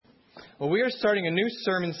Well, we are starting a new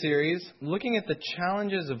sermon series looking at the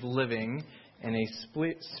challenges of living in a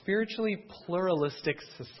spiritually pluralistic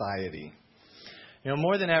society.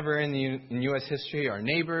 More than ever in U.S. history, our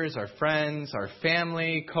neighbors, our friends, our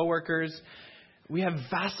family, coworkers, we have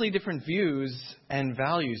vastly different views and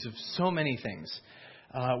values of so many things.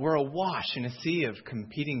 We're awash in a sea of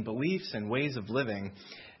competing beliefs and ways of living.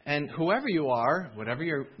 And whoever you are, whatever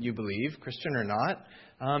you believe, Christian or not,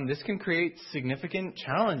 this can create significant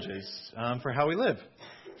challenges for how we live.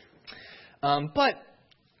 But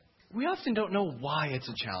we often don't know why it's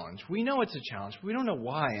a challenge. We know it's a challenge, but we don't know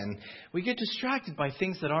why. And we get distracted by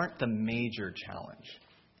things that aren't the major challenge.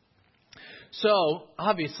 So,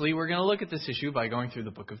 obviously, we're going to look at this issue by going through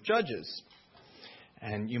the book of Judges.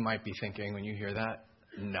 And you might be thinking when you hear that,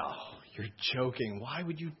 no, you're joking. Why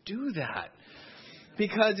would you do that?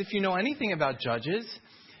 Because if you know anything about Judges,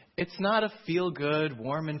 it's not a feel-good,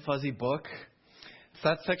 warm and fuzzy book. It's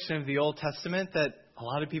that section of the Old Testament that a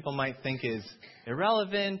lot of people might think is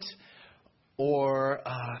irrelevant or,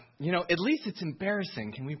 at least it's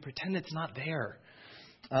embarrassing. Can we pretend it's not there?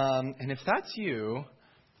 And if that's you,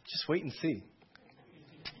 just wait and see.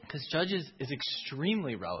 Because Judges is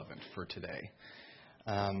extremely relevant for today.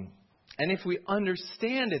 And if we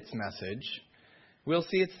understand its message, we'll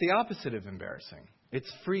see it's the opposite of embarrassing. It's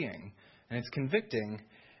freeing, and it's convicting,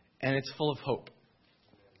 and it's full of hope.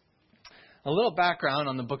 A little background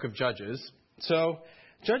on the book of Judges. So,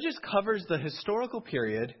 Judges covers the historical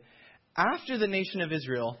period after the nation of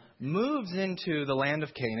Israel moves into the land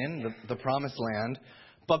of Canaan, the promised land,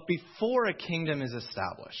 but before a kingdom is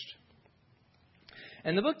established.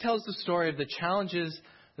 And the book tells the story of the challenges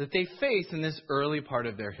that they face in this early part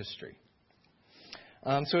of their history.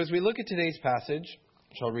 So as we look at today's passage,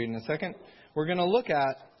 which I'll read in a second, we're going to look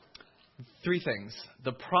at three things.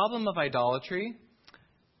 The problem of idolatry,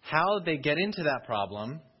 how they get into that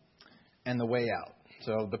problem, and the way out.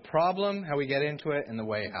 So the problem, how we get into it, and the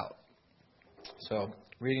way out. So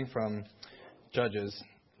reading from Judges,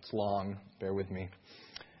 it's long, bear with me.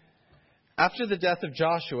 After the death of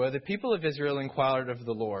Joshua, the people of Israel inquired of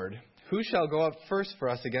the Lord, "Who shall go up first for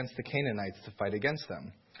us against the Canaanites to fight against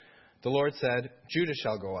them?" The Lord said, "Judah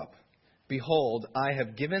shall go up. Behold, I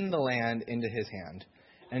have given the land into his hand."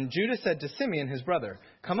 And Judah said to Simeon, his brother,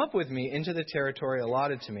 "Come up with me into the territory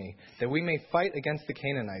allotted to me, that we may fight against the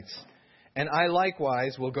Canaanites. And I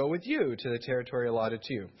likewise will go with you to the territory allotted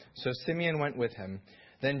to you." So Simeon went with him.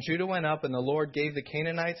 Then Judah went up, and the Lord gave the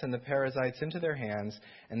Canaanites and the Perizzites into their hands,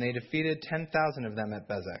 and they defeated 10,000 of them at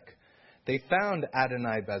Bezek. They found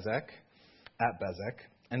Adoni-Bezek at Bezek,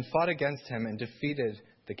 and fought against him, and defeated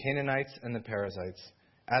the Canaanites and the Perizzites.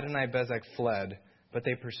 Adoni-Bezek fled, but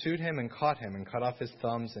they pursued him and caught him, and cut off his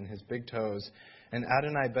thumbs and his big toes. And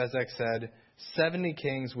Adoni-Bezek said, 70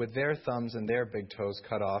 kings with their thumbs and their big toes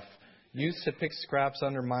cut off used to pick scraps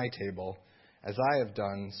under my table. As I have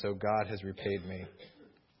done, so God has repaid me.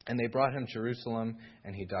 And they brought him to Jerusalem,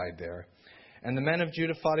 and he died there. And the men of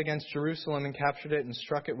Judah fought against Jerusalem and captured it and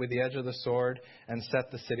struck it with the edge of the sword and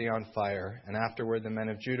set the city on fire. And afterward the men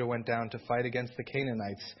of Judah went down to fight against the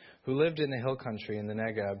Canaanites who lived in the hill country in the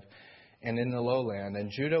Negeb and in the lowland.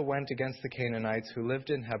 And Judah went against the Canaanites who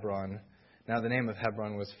lived in Hebron. Now the name of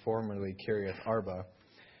Hebron was formerly Kiriath Arba.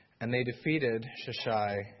 And they defeated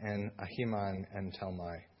Sheshai and Ahiman and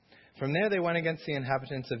Talmai. From there they went against the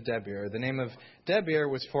inhabitants of Debir. The name of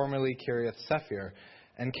Debir was formerly Kiriath Sephir.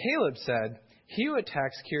 And Caleb said, "He who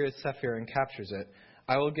attacks Kiriath Sephir and captures it,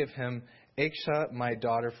 I will give him Aksha, my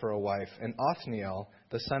daughter, for a wife." And Othniel,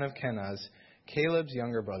 the son of Kenaz, Caleb's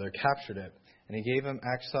younger brother, captured it. And he gave him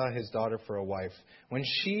Aksha, his daughter, for a wife. When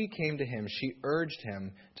she came to him, she urged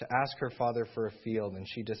him to ask her father for a field. And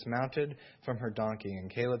she dismounted from her donkey. And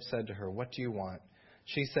Caleb said to her, "What do you want?"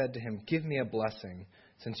 She said to him, "Give me a blessing.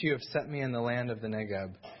 Since you have set me in the land of the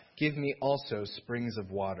Negeb, give me also springs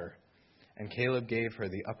of water." And Caleb gave her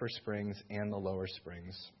the upper springs and the lower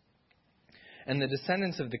springs. And the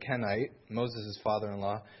descendants of the Kenite, Moses'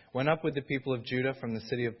 father-in-law, went up with the people of Judah from the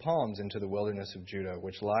city of palms into the wilderness of Judah,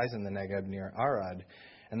 which lies in the Negeb near Arad.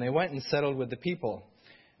 And they went and settled with the people.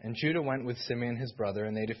 And Judah went with Simeon his brother,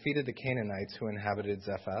 and they defeated the Canaanites who inhabited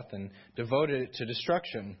Zephath and devoted it to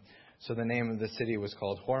destruction. So the name of the city was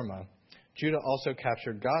called Hormah. Judah also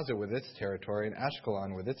captured Gaza with its territory, and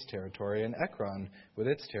Ashkelon with its territory, and Ekron with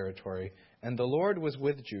its territory. And the Lord was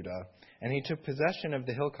with Judah, and he took possession of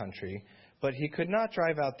the hill country, but he could not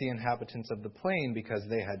drive out the inhabitants of the plain because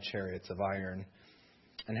they had chariots of iron.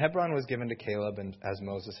 And Hebron was given to Caleb, and as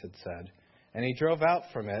Moses had said. And he drove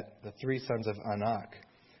out from it the 3 sons of Anak.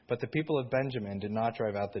 But the people of Benjamin did not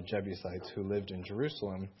drive out the Jebusites who lived in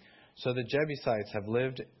Jerusalem. So the Jebusites have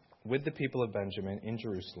lived with the people of Benjamin in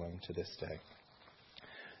Jerusalem to this day.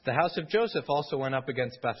 The house of Joseph also went up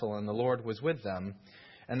against Bethel, and the Lord was with them.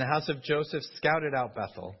 And the house of Joseph scouted out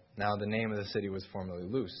Bethel. Now the name of the city was formerly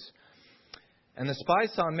Luz. And the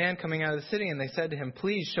spies saw a man coming out of the city, and they said to him,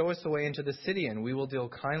 "Please show us the way into the city, and we will deal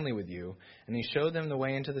kindly with you." And he showed them the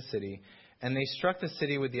way into the city. And they struck the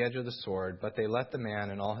city with the edge of the sword, but they let the man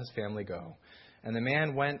and all his family go. And the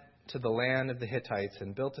man went to the land of the Hittites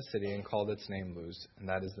and built a city and called its name Luz, and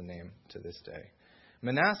that is the name to this day.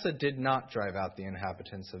 Manasseh did not drive out the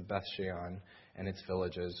inhabitants of Bethshean and its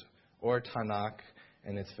villages, or Tanakh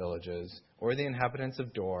and its villages, or the inhabitants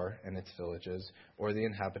of Dor and its villages, or the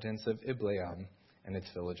inhabitants of Ibleam and its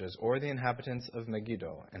villages, or the inhabitants of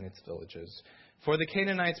Megiddo and its villages. For the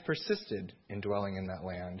Canaanites persisted in dwelling in that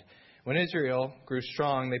land. When Israel grew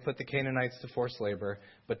strong, they put the Canaanites to forced labor,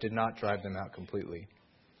 but did not drive them out completely.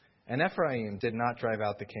 And Ephraim did not drive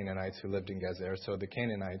out the Canaanites who lived in Gezer, so the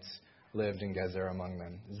Canaanites lived in Gezer among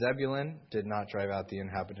them. Zebulun did not drive out the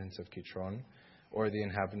inhabitants of Kitron, or the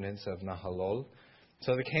inhabitants of Nahalol,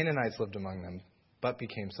 so the Canaanites lived among them, but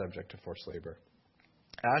became subject to forced labor.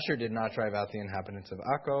 Asher did not drive out the inhabitants of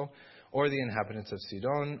Akko, or the inhabitants of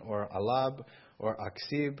Sidon, or Alab, or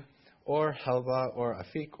Aksib, or Helba, or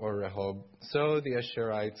Afik, or Rehob. So the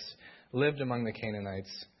Asherites lived among the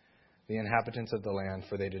Canaanites, the inhabitants of the land,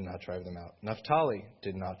 for they did not drive them out. Naphtali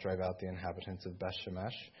did not drive out the inhabitants of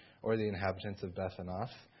Beth-Shemesh, or the inhabitants of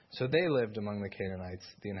Beth-Anath. So they lived among the Canaanites,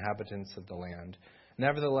 the inhabitants of the land.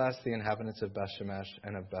 Nevertheless, the inhabitants of Beth-Shemesh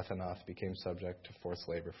and of Beth-Anath became subject to forced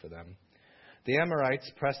labor for them. The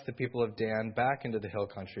Amorites pressed the people of Dan back into the hill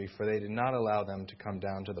country, for they did not allow them to come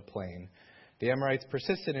down to the plain. The Amorites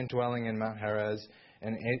persisted in dwelling in Mount Heres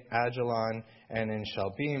and Ajalon and in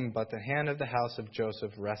Shalbim, but the hand of the house of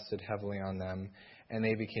Joseph rested heavily on them, and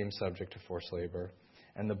they became subject to forced labor.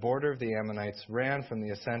 And the border of the Ammonites ran from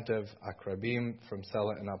the ascent of Akrabim from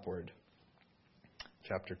Selah and upward.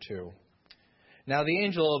 Chapter 2. Now the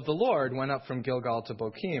angel of the Lord went up from Gilgal to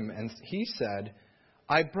Bochim, and he said,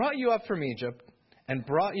 "I brought you up from Egypt and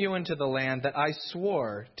brought you into the land that I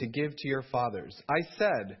swore to give to your fathers. I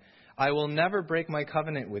said, I will never break my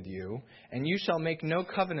covenant with you, and you shall make no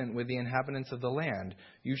covenant with the inhabitants of the land.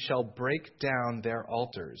 You shall break down their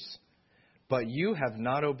altars. But you have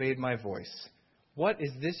not obeyed my voice. What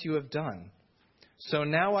is this you have done? So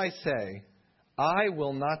now I say, I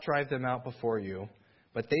will not drive them out before you,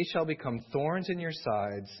 but they shall become thorns in your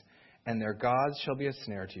sides, and their gods shall be a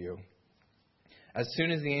snare to you." As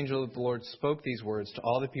soon as the angel of the Lord spoke these words to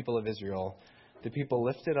all the people of Israel, the people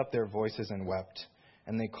lifted up their voices and wept.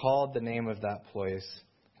 And they called the name of that place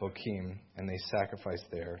Bochim, and they sacrificed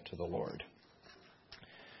there to the Lord.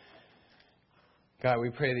 God, we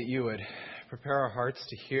pray that you would prepare our hearts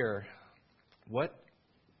to hear, what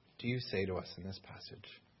do you say to us in this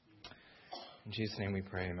passage? In Jesus' name we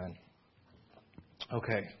pray, amen.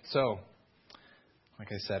 Okay, so,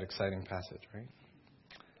 like I said, exciting passage, right?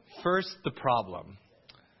 First, the problem.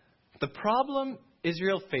 The problem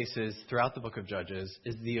Israel faces throughout the book of Judges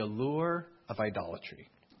is the allure of idolatry,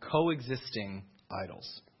 coexisting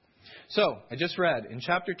idols. So, I just read in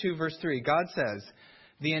chapter 2, verse 3, God says,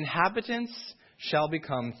 "The inhabitants shall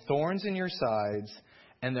become thorns in your sides,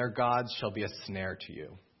 and their gods shall be a snare to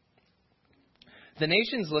you." The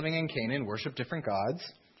nations living in Canaan worship different gods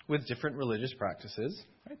with different religious practices.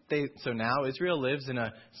 Right? So now Israel lives in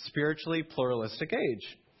a spiritually pluralistic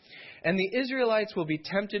age. And the Israelites will be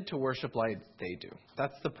tempted to worship like they do.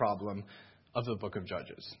 That's the problem of the book of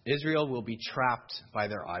Judges. Israel will be trapped by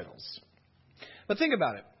their idols. But think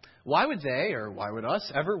about it. Why would they, or why would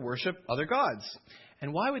us, ever worship other gods?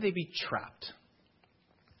 And why would they be trapped?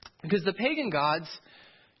 Because the pagan gods,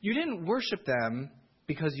 you didn't worship them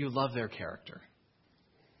because you love their character.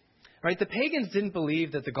 Right? The pagans didn't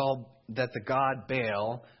believe that the god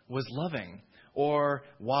Baal was loving or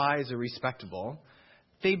wise or respectable.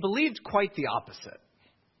 They believed quite the opposite.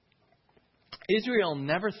 Israel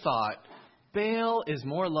never thought Baal is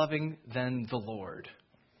more loving than the Lord,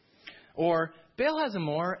 or Baal has a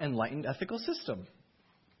more enlightened ethical system.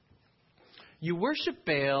 You worship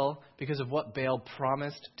Baal because of what Baal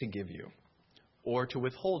promised to give you or to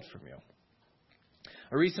withhold from you.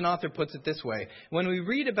 A recent author puts it this way: when we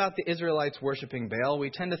read about the Israelites worshiping Baal,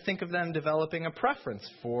 we tend to think of them developing a preference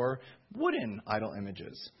for wooden idol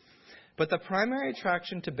images. But the primary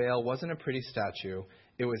attraction to Baal wasn't a pretty statue,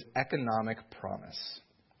 it was economic promise.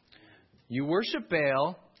 You worship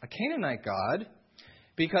Baal, a Canaanite god,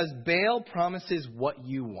 because Baal promises what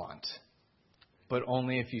you want, but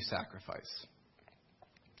only if you sacrifice.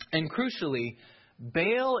 And crucially,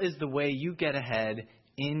 Baal is the way you get ahead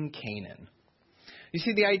in Canaan. You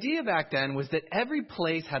see, the idea back then was that every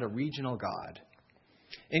place had a regional god.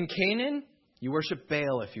 In Canaan, you worship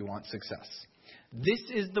Baal if you want success. This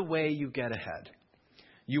is the way you get ahead.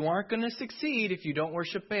 You aren't going to succeed if you don't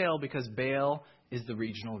worship Baal because Baal is the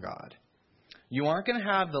regional god. You aren't going to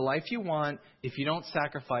have the life you want if you don't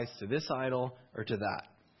sacrifice to this idol or to that.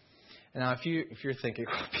 And now, if you're thinking,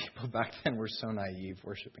 oh, people back then were so naive,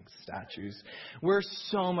 worshiping statues, we're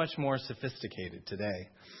so much more sophisticated today,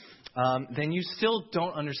 then you still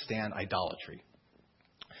don't understand idolatry.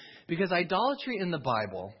 Because idolatry in the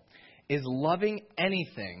Bible is loving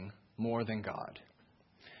anything more than God.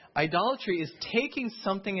 Idolatry is taking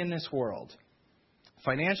something in this world,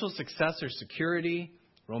 financial success or security,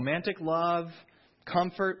 romantic love,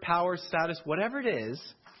 comfort, power, status, whatever it is,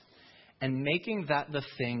 and making that the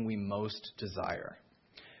thing we most desire.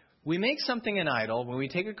 We make something an idol when we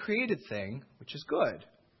take a created thing, which is good,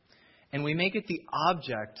 and we make it the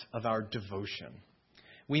object of our devotion.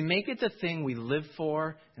 We make it the thing we live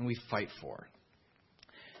for and we fight for.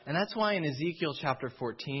 And that's why in Ezekiel chapter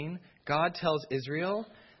 14, God tells Israel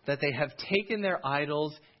that they have taken their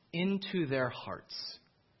idols into their hearts.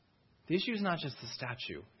 The issue is not just the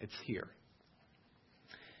statue, it's here.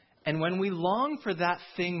 And when we long for that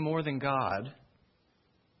thing more than God,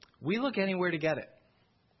 we look anywhere to get it.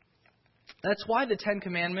 That's why the Ten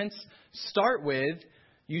Commandments start with,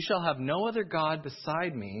 "You shall have no other God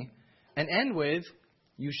beside me," and end with,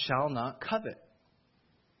 "You shall not covet."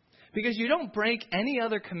 Because you don't break any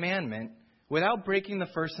other commandment without breaking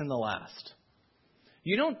the first and the last.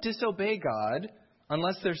 You don't disobey God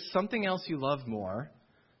unless there's something else you love more,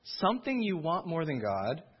 something you want more than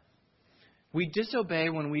God. We disobey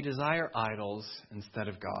when we desire idols instead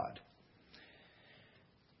of God.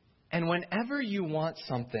 And whenever you want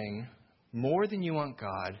something more than you want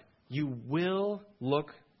God, you will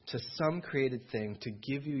look to some created thing to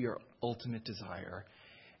give you your ultimate desire.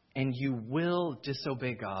 And you will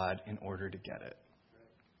disobey God in order to get it.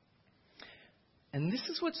 And this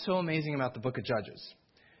is what's so amazing about the book of Judges.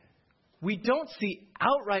 We don't see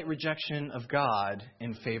outright rejection of God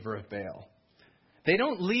in favor of Baal. They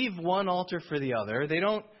don't leave one altar for the other. They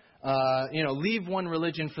don't, leave one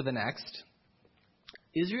religion for the next.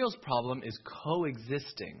 Israel's problem is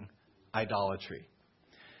coexisting idolatry.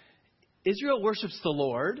 Israel worships the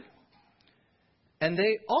Lord, and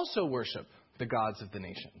they also worship the gods of the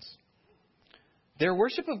nations. Their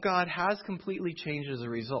worship of God has completely changed as a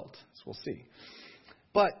result, as we'll see.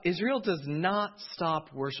 But Israel does not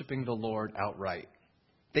stop worshiping the Lord outright.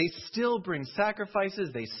 They still bring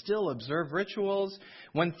sacrifices. They still observe rituals.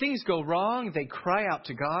 When things go wrong, they cry out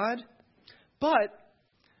to God. But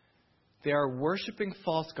they are worshiping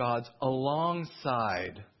false gods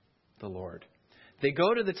alongside the Lord. They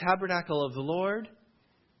go to the tabernacle of the Lord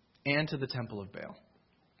and to the temple of Baal.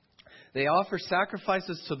 They offer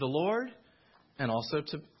sacrifices to the Lord and also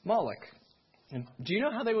to Moloch. And do you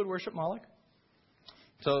know how they would worship Moloch?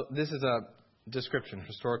 So this is a description,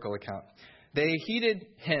 historical account. They heated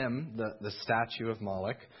him, the statue of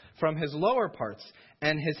Moloch, from his lower parts,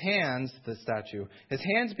 and his hands, the statue, his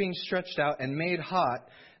hands being stretched out and made hot,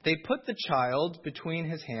 they put the child between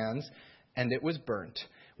his hands, and it was burnt.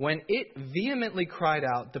 When it vehemently cried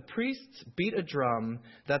out, the priests beat a drum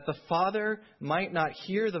that the father might not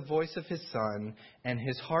hear the voice of his son, and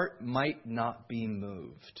his heart might not be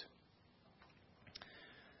moved.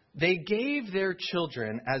 They gave their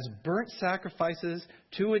children as burnt sacrifices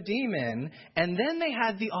to a demon, and then they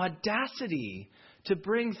had the audacity to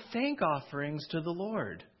bring thank offerings to the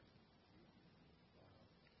Lord.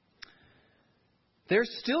 They're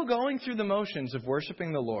still going through the motions of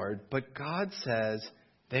worshiping the Lord, but God says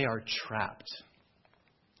they are trapped.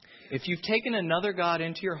 If you've taken another god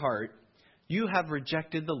into your heart, you have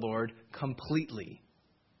rejected the Lord completely.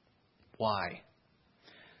 Why?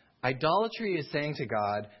 Idolatry is saying to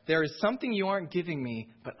God, there is something you aren't giving me,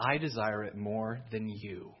 but I desire it more than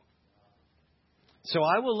you. So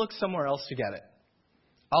I will look somewhere else to get it.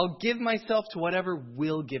 I'll give myself to whatever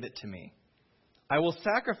will give it to me. I will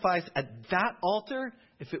sacrifice at that altar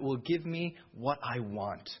if it will give me what I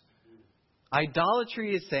want.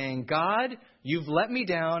 Idolatry is saying, God, you've let me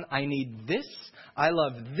down. I need this. I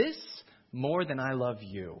love this more than I love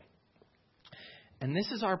you. And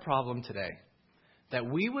this is our problem today. That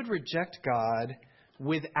we would reject God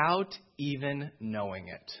without even knowing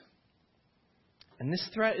it. And this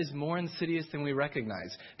threat is more insidious than we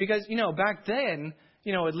recognize. Because, back then,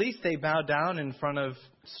 at least they bowed down in front of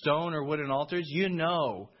stone or wooden altars. You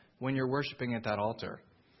know when you're worshiping at that altar.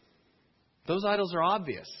 Those idols are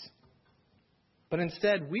obvious. But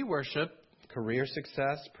instead, we worship career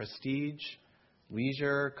success, prestige,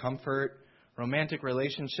 leisure, comfort, romantic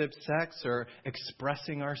relationships, sex, or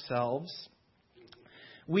expressing ourselves.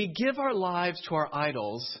 We give our lives to our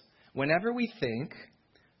idols whenever we think,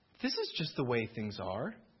 this is just the way things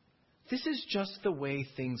are. This is just the way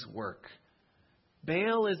things work.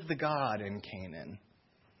 Baal is the god in Canaan.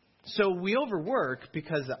 So we overwork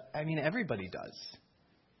because, everybody does.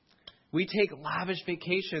 We take lavish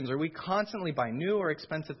vacations, or we constantly buy new or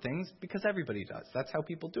expensive things because everybody does. That's how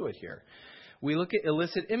people do it here. We look at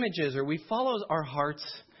illicit images, or we follow our hearts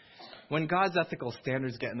when God's ethical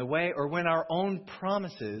standards get in the way, or when our own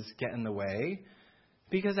promises get in the way,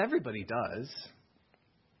 because everybody does.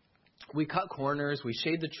 We cut corners, we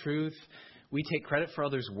shade the truth, we take credit for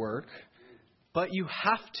others' work, but you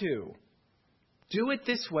have to do it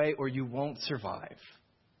this way or you won't survive.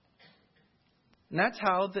 And that's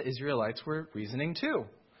how the Israelites were reasoning too.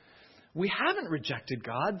 We haven't rejected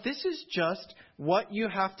God. This is just what you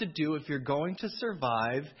have to do if you're going to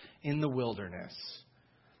survive in the wilderness.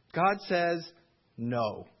 God says,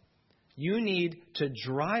 no. You need to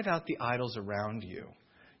drive out the idols around you.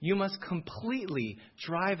 You must completely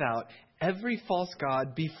drive out every false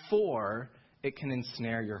god before it can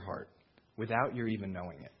ensnare your heart, without your even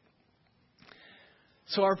knowing it.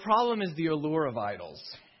 So our problem is the allure of idols.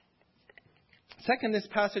 Second, this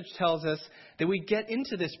passage tells us that we get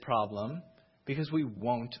into this problem because we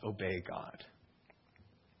won't obey God.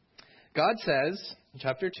 God says, in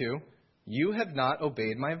chapter 2, you have not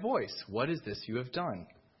obeyed my voice. What is this you have done?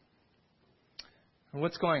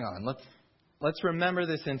 What's going on? Let's remember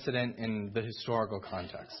this incident in the historical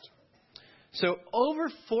context. So over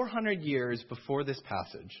 400 years before this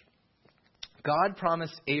passage, God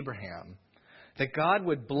promised Abraham that God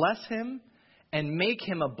would bless him and make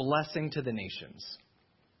him a blessing to the nations.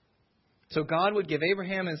 So God would give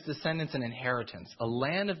Abraham and his descendants an inheritance, a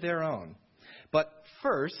land of their own. But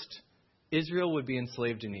first, Israel would be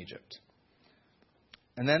enslaved in Egypt.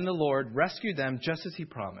 And then the Lord rescued them just as he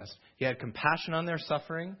promised. He had compassion on their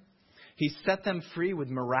suffering. He set them free with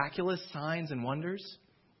miraculous signs and wonders.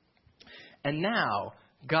 And now,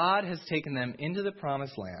 God has taken them into the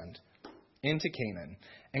promised land, into Canaan.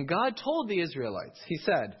 And God told the Israelites, he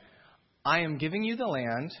said, I am giving you the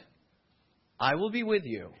land. I will be with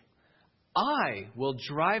you. I will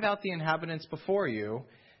drive out the inhabitants before you,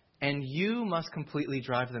 and you must completely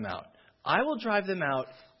drive them out. I will drive them out,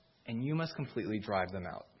 and you must completely drive them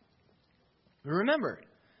out. Remember,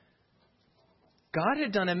 God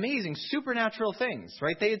had done amazing supernatural things,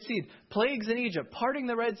 right? They had seen plagues in Egypt, parting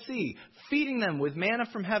the Red Sea, feeding them with manna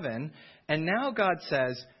from heaven. And now God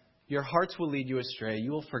says, your hearts will lead you astray.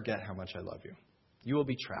 You will forget how much I love you. You will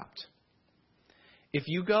be trapped. If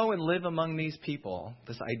you go and live among these people,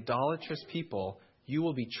 this idolatrous people, you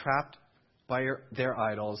will be trapped by their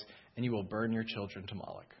idols, and you will burn your children to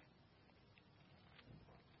Moloch.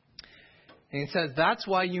 And he says, that's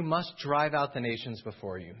why you must drive out the nations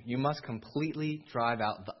before you. You must completely drive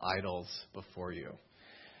out the idols before you.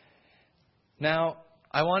 Now,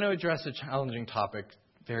 I want to address a challenging topic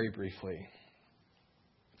very briefly.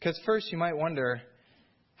 Because first, you might wonder,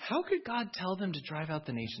 how could God tell them to drive out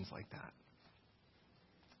the nations like that?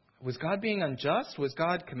 Was God being unjust? Was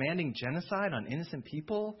God commanding genocide on innocent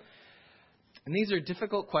people? And these are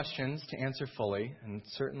difficult questions to answer fully, and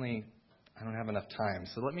certainly I don't have enough time,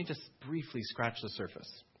 so let me just briefly scratch the surface.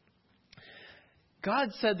 God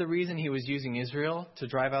said the reason he was using Israel to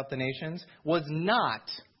drive out the nations was not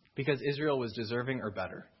because Israel was deserving or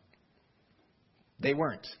better. They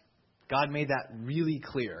weren't. God made that really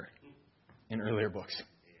clear in earlier books.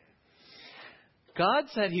 God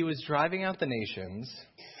said he was driving out the nations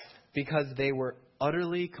because they were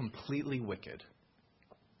utterly, completely wicked.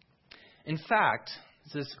 In fact,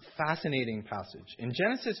 this fascinating passage. In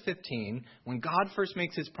Genesis 15, when God first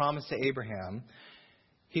makes his promise to Abraham,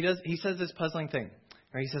 he says this puzzling thing.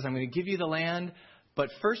 Right? He says, I'm going to give you the land, but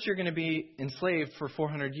first you're going to be enslaved for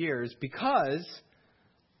 400 years because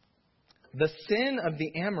the sin of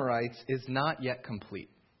the Amorites is not yet complete.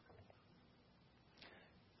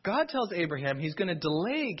 God tells Abraham he's going to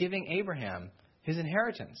delay giving Abraham his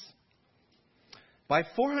inheritance by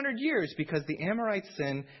 400 years because the Amorite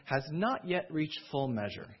sin has not yet reached full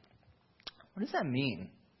measure. What does that mean?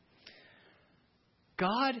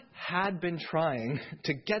 God had been trying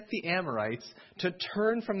to get the Amorites to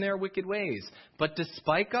turn from their wicked ways. But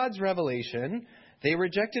despite God's revelation, they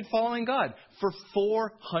rejected following God for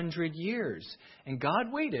 400 years. And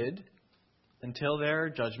God waited until their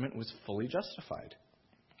judgment was fully justified.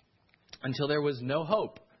 Until there was no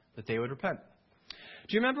hope that they would repent.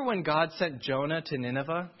 Do you remember when God sent Jonah to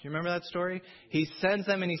Nineveh? Do you remember that story? He sends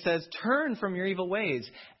them and he says, turn from your evil ways.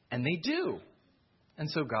 And they do. And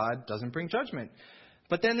so God doesn't bring judgment.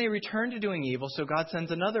 But then they return to doing evil, so God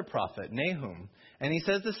sends another prophet, Nahum. And he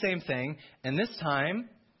says the same thing, and this time,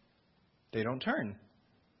 they don't turn.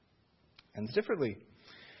 Ends differently.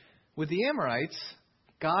 With the Amorites,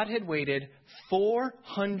 God had waited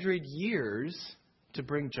 400 years to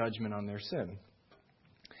bring judgment on their sin.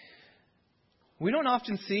 We don't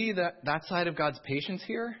often see that side of God's patience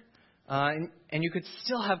here. And you could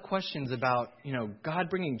still have questions about, God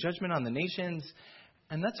bringing judgment on the nations.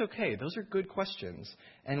 And that's okay. Those are good questions.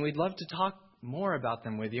 And we'd love to talk more about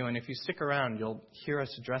them with you. And if you stick around, you'll hear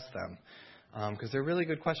us address them because they're really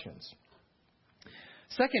good questions.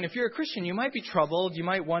 Second, if you're a Christian, you might be troubled. You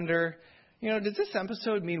might wonder, does this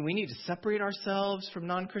episode mean we need to separate ourselves from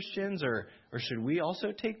non-Christians or should we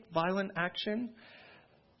also take violent action?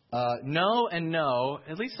 No and no,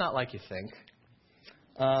 at least not like you think.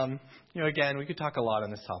 Again, we could talk a lot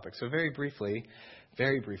on this topic. So very briefly,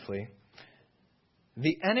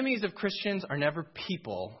 the enemies of Christians are never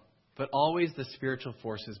people, but always the spiritual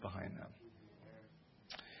forces behind them.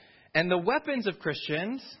 And the weapons of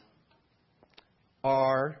Christians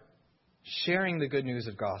are sharing the good news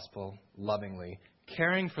of gospel lovingly,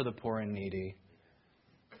 caring for the poor and needy,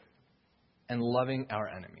 and loving our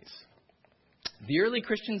enemies. The early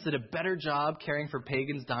Christians did a better job caring for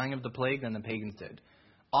pagans dying of the plague than the pagans did,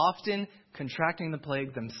 often contracting the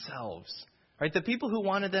plague themselves. Right? The people who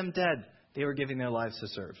wanted them dead, they were giving their lives to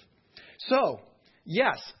serve. So,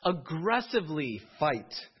 yes, aggressively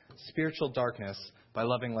fight spiritual darkness by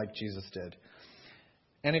loving like Jesus did.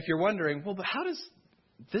 And if you're wondering, but how does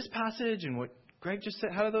this passage and what Greg just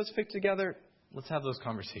said, how do those fit together? Let's have those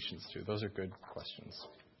conversations too. Those are good questions.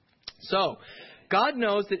 So, God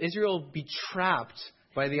knows that Israel will be trapped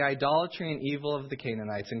by the idolatry and evil of the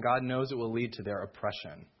Canaanites, and God knows it will lead to their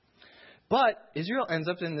oppression. But Israel ends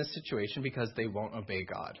up in this situation because they won't obey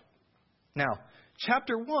God. Now,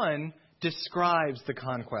 chapter 1 describes the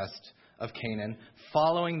conquest of Canaan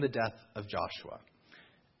following the death of Joshua.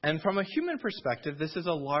 And from a human perspective, this is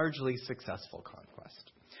a largely successful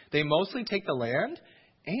conquest. They mostly take the land,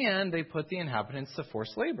 and they put the inhabitants to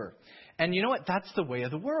forced labor. And you know what? That's the way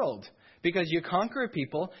of the world. Because you conquer a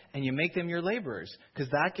people, and you make them your laborers. Because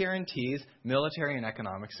that guarantees military and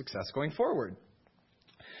economic success going forward.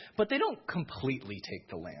 But they don't completely take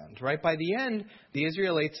the land, right? By the end, the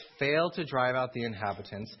Israelites fail to drive out the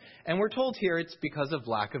inhabitants. And we're told here it's because of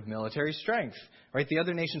lack of military strength, right? The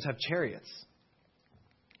other nations have chariots.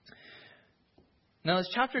 Now,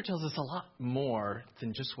 this chapter tells us a lot more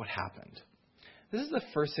than just what happened. This is the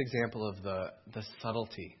first example of the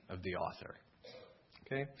subtlety of the author.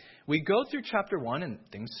 Okay? We go through chapter 1 and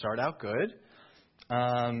things start out good.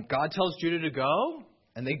 God tells Judah to go,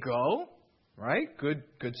 and they go. Right? Good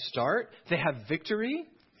start. They have victory.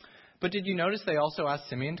 But did you notice they also asked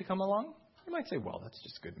Simeon to come along? You might say, well, that's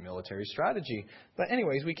just good military strategy. But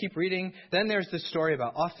anyways, we keep reading. Then there's this story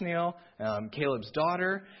about Othniel, Caleb's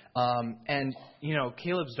daughter. And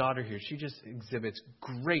Caleb's daughter here, she just exhibits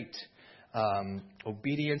great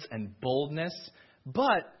obedience and boldness.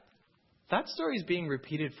 But that story is being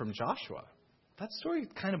repeated from Joshua. That story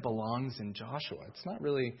kind of belongs in Joshua. It's not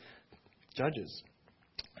really Judges.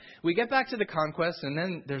 We get back to the conquest, and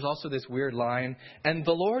then there's also this weird line. And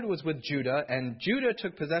the Lord was with Judah, and Judah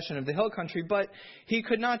took possession of the hill country, but he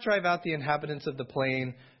could not drive out the inhabitants of the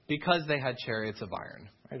plain because they had chariots of iron.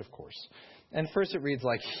 Right, of course. And first it reads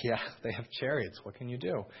like, yeah, they have chariots. What can you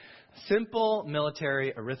do? Simple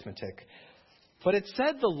military arithmetic. But it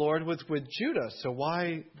said the Lord was with Judah, so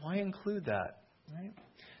why include that? Right?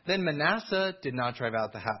 Then Manasseh did not drive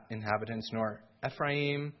out the inhabitants, nor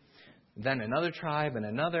Ephraim. Then another tribe and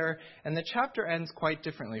another, and the chapter ends quite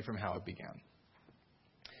differently from how it began.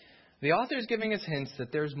 The author is giving us hints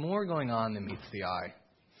that there's more going on than meets the eye.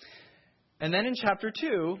 And then in chapter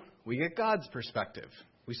 2, we get God's perspective.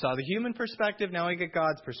 We saw the human perspective, now we get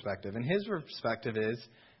God's perspective. And his perspective is,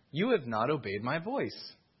 you have not obeyed my voice.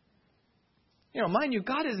 Mind you,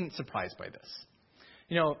 God isn't surprised by this.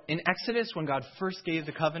 In Exodus, when God first gave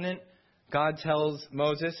the covenant, God tells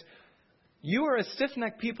Moses, you are a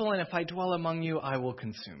stiff-necked people, and if I dwell among you, I will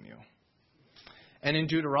consume you. And in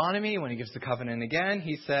Deuteronomy, when he gives the covenant again,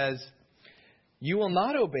 he says, you will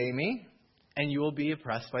not obey me, and you will be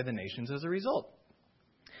oppressed by the nations as a result.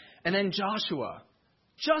 And then Joshua,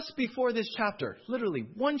 just before this chapter, literally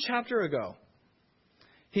one chapter ago,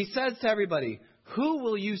 he says to everybody, who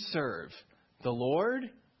will you serve, the Lord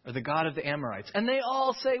or the God of the Amorites? And they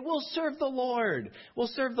all say, we'll serve the Lord. We'll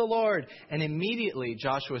serve the Lord. And immediately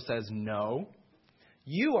Joshua says, no,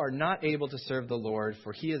 you are not able to serve the Lord,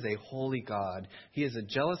 for he is a holy God. He is a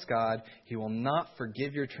jealous God. He will not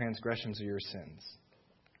forgive your transgressions or your sins.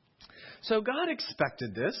 So God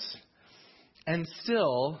expected this. And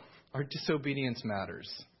still, our disobedience matters.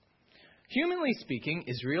 Humanly speaking,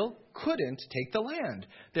 Israel couldn't take the land.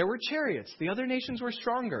 There were chariots. The other nations were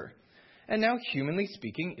stronger. And now, humanly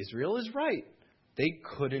speaking, Israel is right. They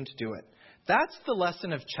couldn't do it. That's the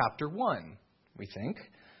lesson of chapter 1, we think.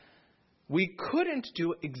 We couldn't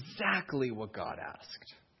do exactly what God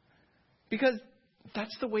asked. Because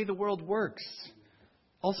that's the way the world works.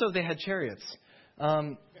 Also, they had chariots.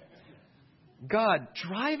 God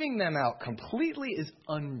driving them out completely is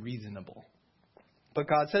unreasonable. But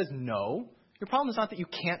God says, no, your problem is not that you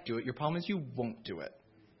can't do it. Your problem is you won't do it.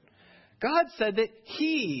 God said that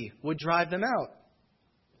He would drive them out.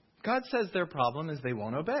 God says their problem is they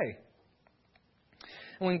won't obey.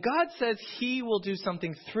 And when God says He will do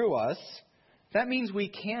something through us, that means we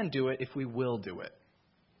can do it if we will do it.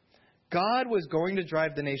 God was going to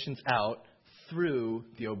drive the nations out through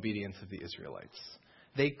the obedience of the Israelites.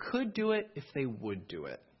 They could do it if they would do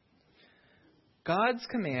it. God's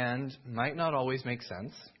command might not always make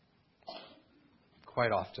sense,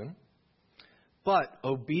 quite often, but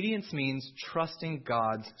obedience means trusting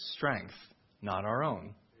God's strength, not our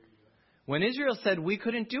own. When Israel said we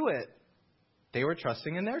couldn't do it, they were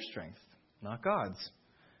trusting in their strength, not God's.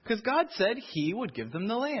 Because God said He would give them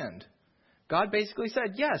the land. God basically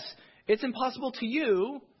said, yes, it's impossible to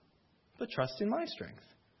you, but trust in my strength.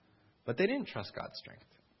 But they didn't trust God's strength.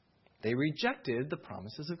 They rejected the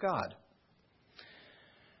promises of God.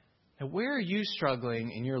 Now, where are you struggling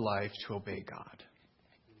in your life to obey God?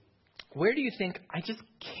 Where do you think, I just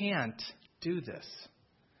can't do this?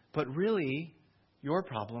 But really, your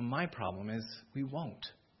problem, my problem is we won't.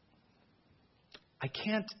 I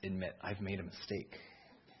can't admit I've made a mistake.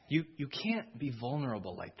 You can't be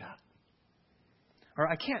vulnerable like that.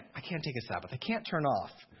 Or I can't take a Sabbath. I can't turn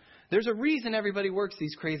off. There's a reason everybody works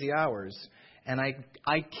these crazy hours, and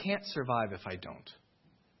I can't survive if I don't.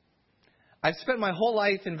 I've spent my whole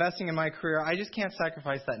life investing in my career. I just can't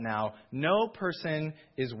sacrifice that now. No person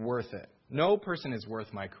is worth it. No person is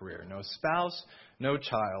worth my career. No spouse, no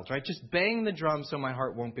child, right? Just bang the drum so my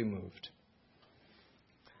heart won't be moved.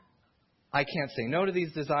 I can't say no to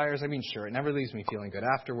these desires. I mean, sure, it never leaves me feeling good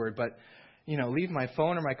afterward, but, leave my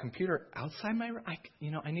phone or my computer outside my room.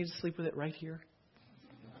 I need to sleep with it right here.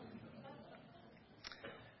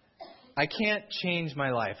 I can't change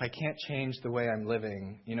my life. I can't change the way I'm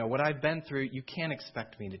living. What I've been through, you can't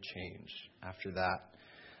expect me to change after that.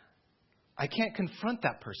 I can't confront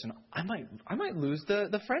that person. I might lose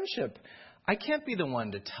the friendship. I can't be the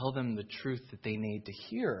one to tell them the truth that they need to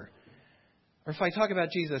hear. Or if I talk about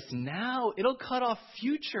Jesus now, it'll cut off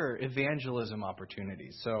future evangelism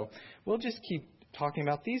opportunities. So we'll just keep talking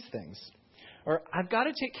about these things. Or I've got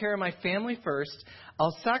to take care of my family first.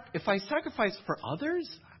 If I sacrifice for others,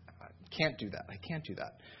 can't do that. I can't do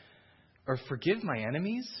that. Or forgive my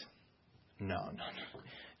enemies? No.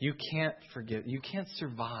 You can't forgive. You can't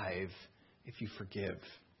survive if you forgive.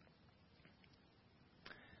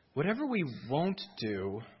 Whatever we won't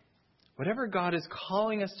do, whatever God is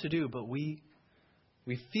calling us to do, but we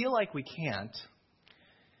feel like we can't,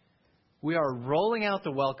 we are rolling out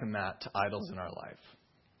the welcome mat to idols in our life.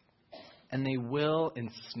 And they will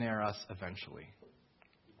ensnare us eventually.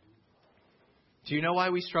 Do you know why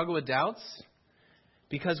we struggle with doubts?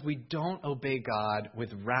 Because we don't obey God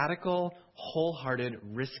with radical, wholehearted,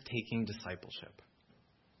 risk-taking discipleship.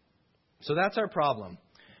 So that's our problem.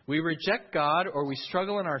 We reject God or we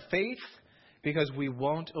struggle in our faith because we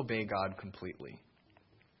won't obey God completely.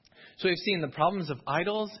 So we've seen the problems of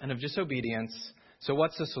idols and of disobedience. So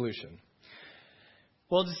what's the solution?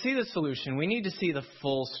 Well, to see the solution, we need to see the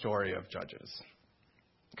full story of Judges.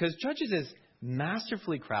 Because Judges is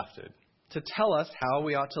masterfully crafted to tell us how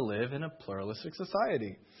we ought to live in a pluralistic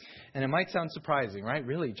society. And it might sound surprising, right?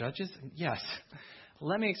 Really, Judges? Yes.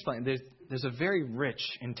 Let me explain. There's a very rich,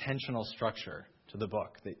 intentional structure to the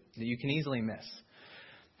book that you can easily miss.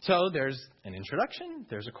 So there's an introduction,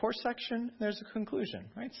 there's a core section, there's a conclusion,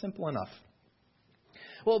 right? Simple enough.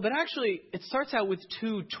 Well, but actually, it starts out with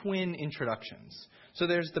two twin introductions. So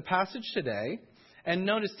there's the passage today, and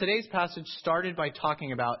notice today's passage started by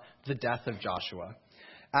talking about the death of Joshua.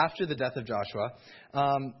 After the death of Joshua.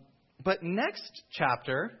 But next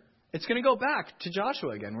chapter, it's going to go back to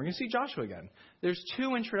Joshua again. We're going to see Joshua again. There's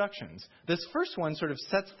two introductions. This first one sort of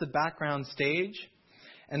sets the background stage.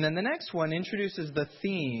 And then the next one introduces the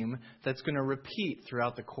theme that's going to repeat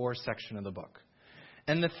throughout the core section of the book.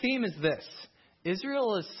 And the theme is this.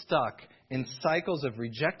 Israel is stuck in cycles of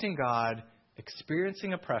rejecting God,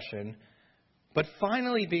 experiencing oppression, but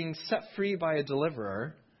finally being set free by a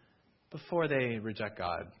deliverer before they reject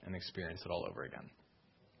God and experience it all over again.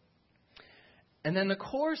 And then the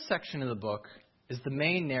core section of the book is the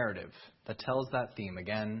main narrative that tells that theme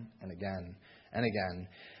again and again and again.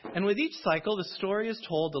 And with each cycle, the story is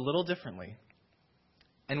told a little differently.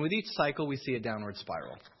 And with each cycle, we see a downward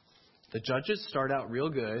spiral. The judges start out real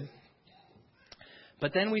good,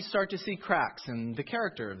 but then we start to see cracks in the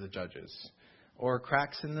character of the judges, or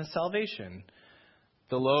cracks in the salvation.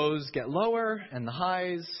 The lows get lower, and the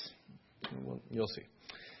highs, well, you'll see.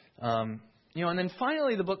 And then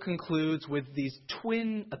finally the book concludes with these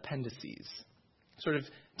twin appendices. Sort of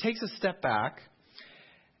takes a step back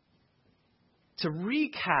to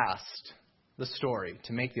recast the story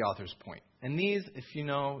to make the author's point. And these, if you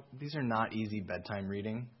know, these are not easy bedtime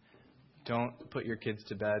reading. Don't put your kids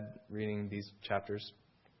to bed reading these chapters.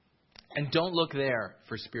 And don't look there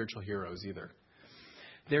for spiritual heroes either.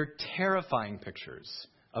 They're terrifying pictures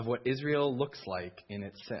of what Israel looks like in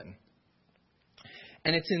its sin.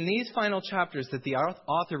 And it's in these final chapters that the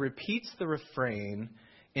author repeats the refrain,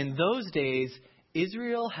 "In those days,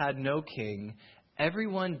 Israel had no king.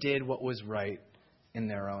 Everyone did what was right in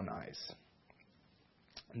their own eyes."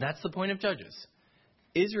 And that's the point of Judges.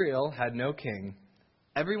 Israel had no king.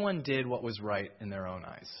 Everyone did what was right in their own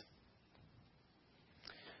eyes.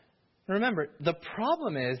 Remember, the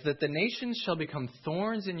problem is that the nations shall become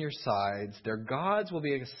thorns in your sides. Their gods will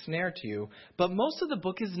be a snare to you. But most of the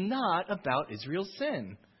book is not about Israel's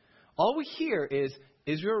sin. All we hear is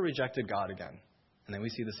Israel rejected God again. And then we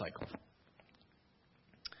see the cycle.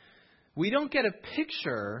 We don't get a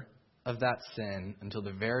picture of that sin until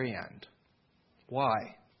the very end.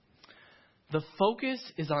 Why? The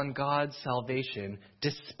focus is on God's salvation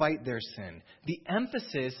despite their sin. The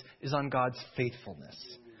emphasis is on God's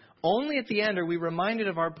faithfulness. Only at the end are we reminded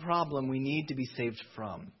of our problem we need to be saved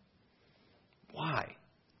from. Why?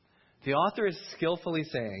 The author is skillfully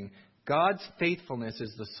saying God's faithfulness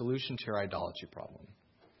is the solution to your idolatry problem.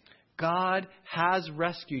 God has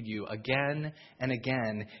rescued you again and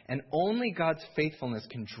again, and only God's faithfulness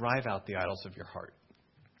can drive out the idols of your heart.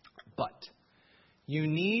 But you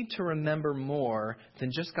need to remember more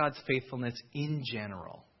than just God's faithfulness in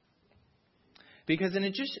general. Because in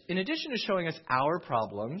addition to showing us our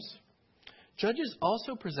problems, Judges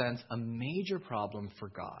also presents a major problem for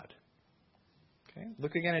God. Okay?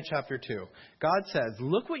 Look again at chapter 2. God says,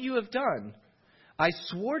 "Look what you have done. I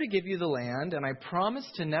swore to give you the land, and I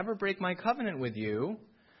promised to never break my covenant with you.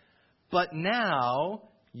 But now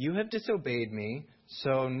you have disobeyed me,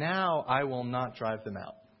 so now I will not drive them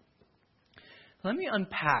out." Let me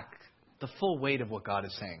unpack the full weight of what God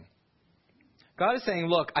is saying. God is saying,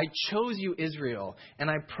 look, I chose you, Israel, and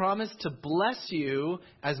I promised to bless you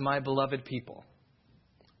as my beloved people.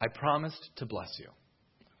 I promised to bless you.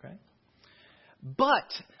 Okay?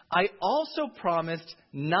 But I also promised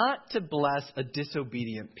not to bless a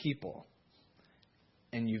disobedient people.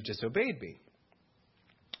 And you've disobeyed me.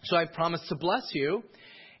 So I've promised to bless you,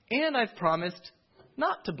 and I've promised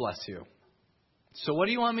not to bless you. So what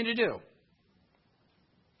do you want me to do?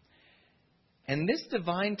 And this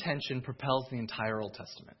divine tension propels the entire Old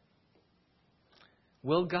Testament.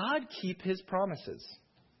 Will God keep his promises?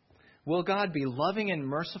 Will God be loving and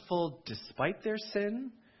merciful despite their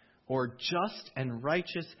sin, or just and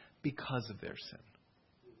righteous because of their sin?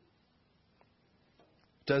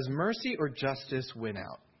 Does mercy or justice win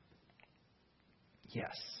out?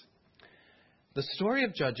 Yes. The story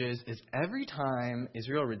of Judges is every time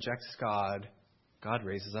Israel rejects God, God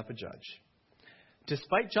raises up a judge.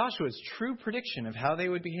 Despite Joshua's true prediction of how they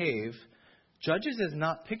would behave, Judges is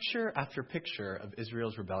not picture after picture of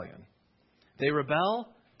Israel's rebellion. They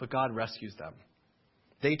rebel, but God rescues them.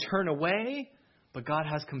 They turn away, but God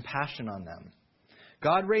has compassion on them.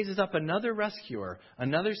 God raises up another rescuer,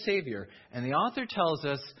 another savior, and the author tells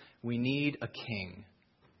us we need a king.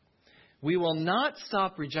 We will not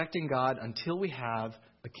stop rejecting God until we have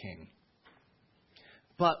a king.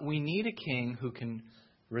 But we need a king who can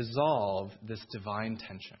resolve this divine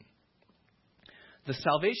tension. The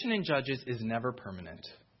salvation in Judges is never permanent.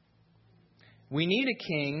 We need a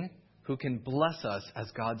king who can bless us as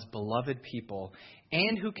God's beloved people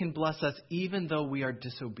and who can bless us even though we are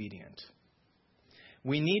disobedient.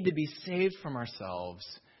 We need to be saved from ourselves.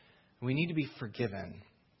 We need to be forgiven.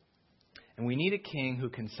 And we need a king who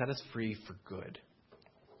can set us free for good.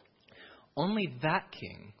 Only that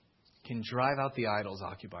king can drive out the idols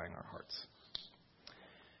occupying our hearts.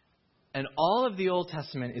 And all of the Old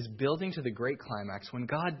Testament is building to the great climax when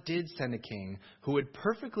God did send a king who would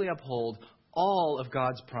perfectly uphold all of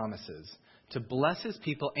God's promises to bless his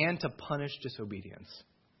people and to punish disobedience.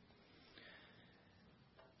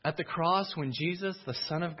 At the cross, when Jesus, the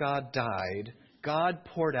Son of God, died, God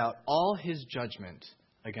poured out all his judgment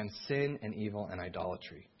against sin and evil and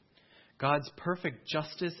idolatry. God's perfect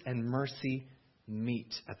justice and mercy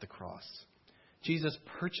meet at the cross. Jesus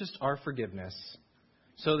purchased our forgiveness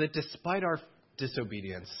so that despite our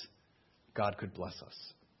disobedience, God could bless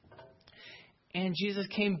us. And Jesus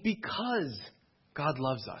came because God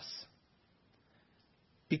loves us.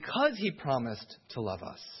 Because he promised to love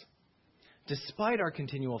us. Despite our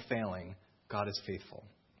continual failing, God is faithful.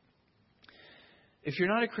 If you're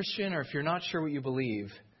not a Christian or if you're not sure what you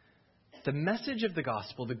believe, the message of the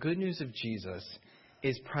gospel, the good news of Jesus,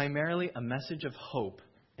 is primarily a message of hope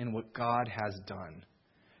in what God has done.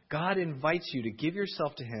 God invites you to give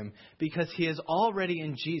yourself to him because he has already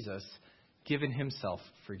in Jesus given himself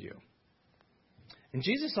for you. And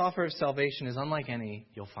Jesus' offer of salvation is unlike any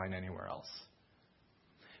you'll find anywhere else.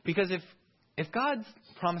 Because if God's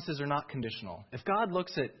promises are not conditional, if God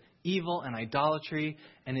looks at evil and idolatry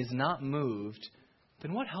and is not moved,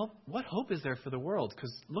 then what hope is there for the world?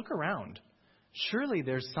 Because look around. Surely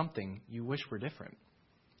there's something you wish were different.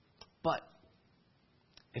 But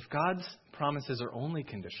if God's promises are only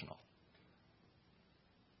conditional,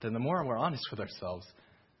 then the more we're honest with ourselves,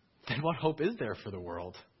 then what hope is there for the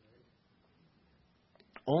world?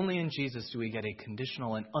 Only in Jesus do we get a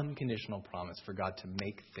conditional and unconditional promise for God to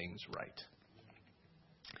make things right.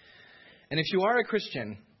 And if you are a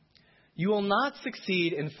Christian, you will not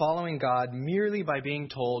succeed in following God merely by being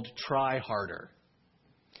told, try harder.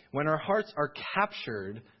 When our hearts are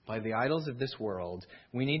captured by the idols of this world,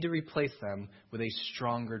 we need to replace them with a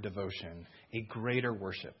stronger devotion, a greater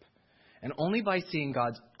worship. And only by seeing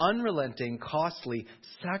God's unrelenting, costly,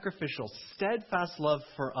 sacrificial, steadfast love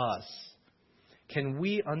for us can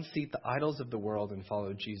we unseat the idols of the world and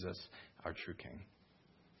follow Jesus, our true King.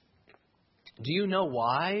 Do you know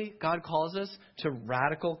why God calls us to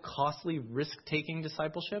radical, costly, risk-taking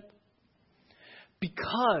discipleship?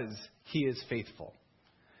 Because he is faithful.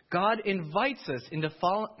 God invites us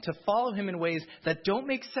to follow him in ways that don't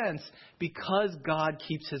make sense because God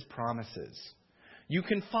keeps his promises. You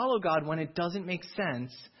can follow God when it doesn't make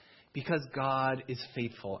sense because God is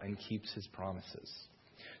faithful and keeps his promises.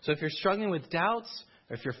 So if you're struggling with doubts,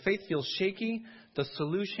 or if your faith feels shaky, the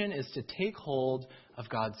solution is to take hold of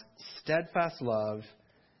God's steadfast love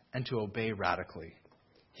and to obey radically.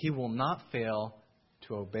 He will not fail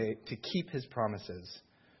to keep his promises.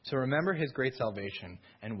 So remember his great salvation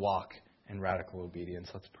and walk in radical obedience.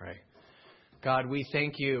 Let's pray. God, we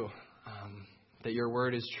thank you that your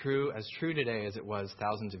word is true, as true today as it was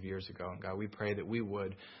thousands of years ago. And God, we pray that we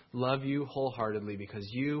would love you wholeheartedly because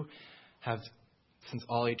you have, since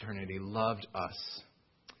all eternity, loved us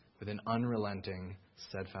with an unrelenting,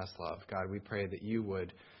 steadfast love. God, we pray that you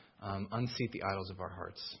would unseat the idols of our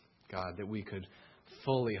hearts. God, that we could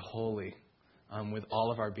fully, wholly, with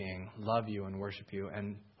all of our being, love you and worship you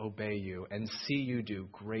and obey you and see you do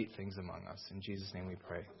great things among us. In Jesus' name we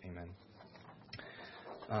pray. Amen.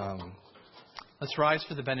 Let's rise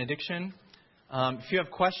for the benediction. If you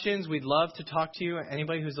have questions, we'd love to talk to you.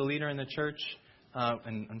 Anybody who's a leader in the church,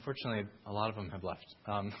 and unfortunately a lot of them have left.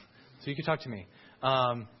 So you can talk to me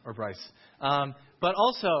or Bryce. But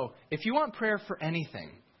also, if you want prayer for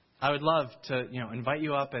anything, I would love to invite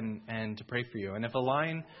you up and to pray for you. And if a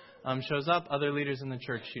line shows up, other leaders in the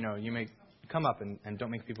church, you may come up and don't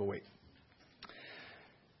make people wait.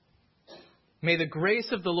 May the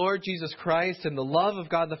grace of the Lord Jesus Christ and the love of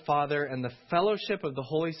God the Father and the fellowship of the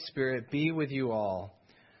Holy Spirit be with you all.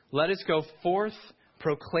 Let us go forth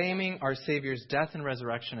proclaiming our Savior's death and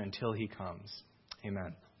resurrection until he comes.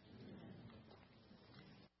 Amen.